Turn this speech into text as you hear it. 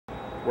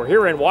We're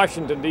here in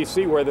Washington,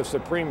 D.C., where the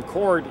Supreme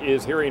Court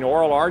is hearing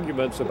oral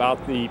arguments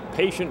about the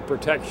Patient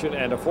Protection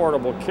and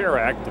Affordable Care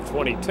Act of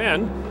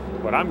 2010.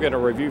 What I'm going to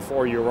review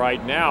for you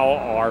right now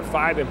are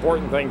 5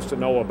 important things to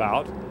know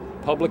about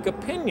public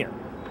opinion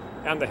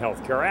and the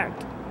Health Care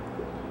Act.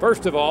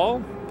 First of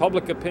all,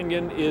 public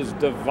opinion is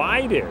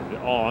divided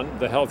on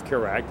the Health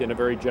Care Act in a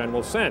very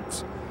general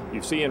sense.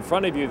 You see in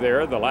front of you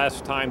there, the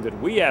last time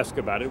that we asked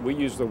about it, we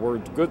used the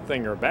words good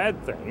thing or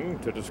bad thing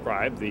to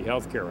describe the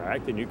Health Care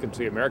Act, and you can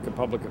see American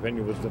public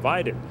opinion was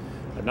divided.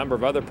 A number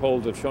of other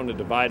polls have shown it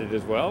divided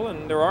as well,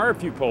 and there are a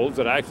few polls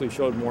that actually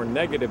showed more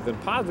negative than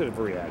positive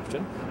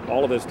reaction.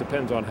 All of this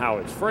depends on how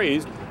it's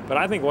phrased, but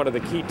I think one of the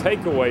key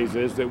takeaways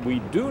is that we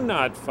do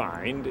not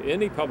find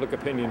any public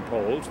opinion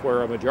polls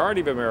where a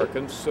majority of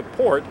Americans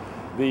support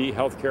the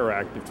Health Care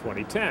Act of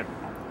 2010.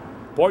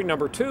 Point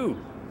number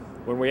 2.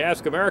 When we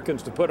ask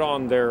Americans to put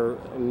on their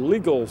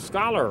legal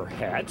scholar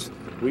hats,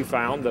 we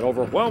found that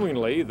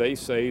overwhelmingly they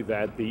say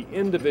that the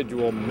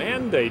individual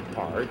mandate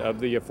part of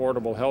the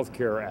Affordable Health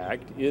Care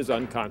Act is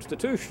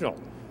unconstitutional.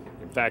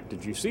 In fact,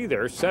 did you see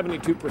there,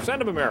 72%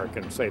 of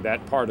Americans say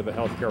that part of the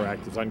Health Care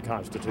Act is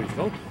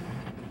unconstitutional.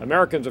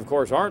 Americans, of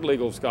course, aren't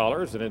legal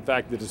scholars, and in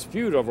fact, the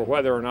dispute over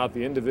whether or not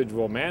the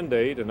individual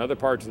mandate and other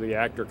parts of the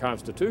act are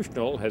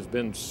constitutional has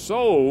been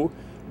so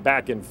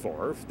back and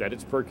forth that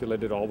it's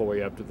percolated all the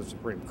way up to the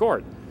Supreme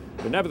Court.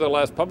 But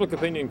nevertheless, public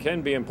opinion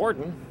can be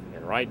important,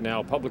 and right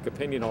now public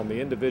opinion on the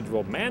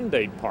individual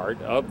mandate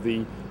part of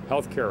the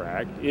Health Care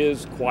Act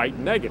is quite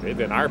negative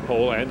in our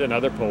poll and in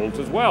other polls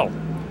as well.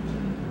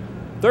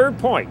 Third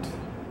point,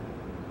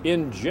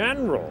 in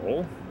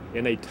general,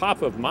 in a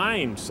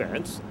top-of-mind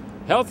sense,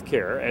 health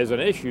care as an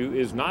issue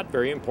is not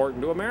very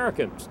important to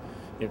Americans.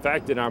 In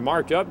fact, in our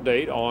March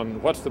update on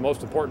what's the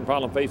most important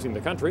problem facing the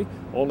country,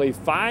 only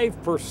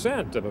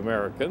 5% of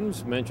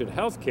Americans mentioned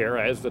health care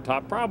as the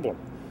top problem.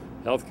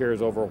 Health care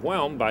is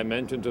overwhelmed by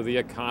mentions of the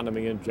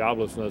economy and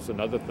joblessness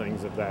and other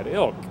things of that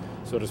ilk.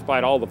 So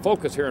despite all the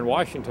focus here in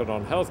Washington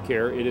on health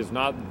care, it is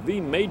not the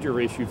major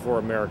issue for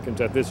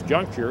Americans at this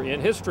juncture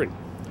in history.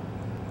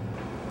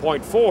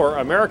 Point 4,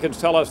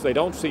 Americans tell us they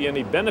don't see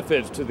any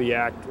benefits to the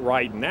act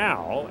right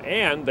now,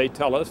 and they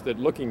tell us that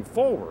looking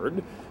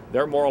forward,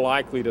 they're more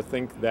likely to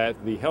think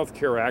that the Health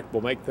Care Act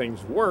will make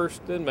things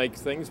worse than make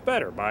things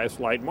better by a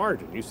slight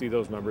margin. You see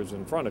those numbers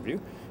in front of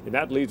you. And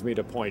that leads me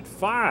to point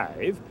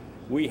 5.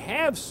 We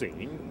have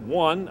seen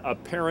one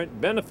apparent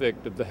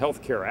benefit of the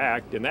Health Care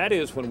Act, and that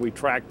is when we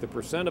track the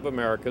percent of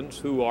Americans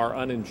who are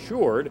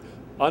uninsured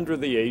under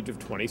the age of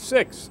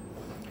 26.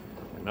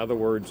 In other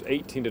words,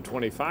 18 to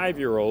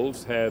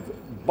 25-year-olds have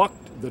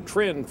bucked the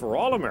trend for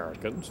all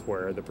Americans,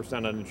 where the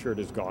percent uninsured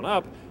has gone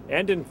up,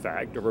 and in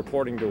fact are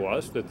reporting to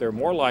us that they're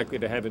more likely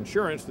to have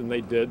insurance than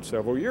they did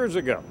several years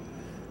ago.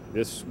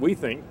 This, we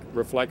think,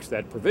 reflects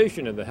that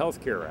provision in the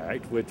Health Care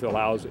Act, which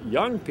allows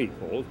young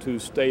people to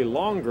stay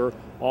longer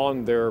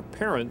on their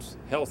parents'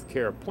 health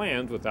care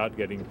plans without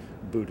getting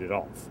booted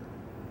off.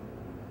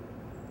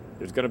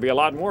 There's going to be a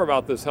lot more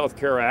about this Health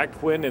Care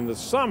Act when, in the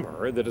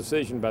summer, the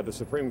decision by the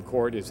Supreme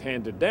Court is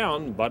handed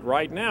down, but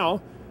right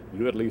now,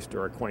 you at least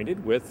are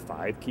acquainted with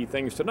 5 key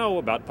things to know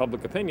about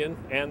public opinion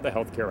and the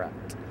Health Care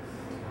Act.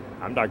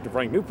 I'm Dr.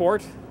 Frank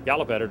Newport,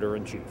 Gallup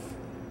Editor-in-Chief.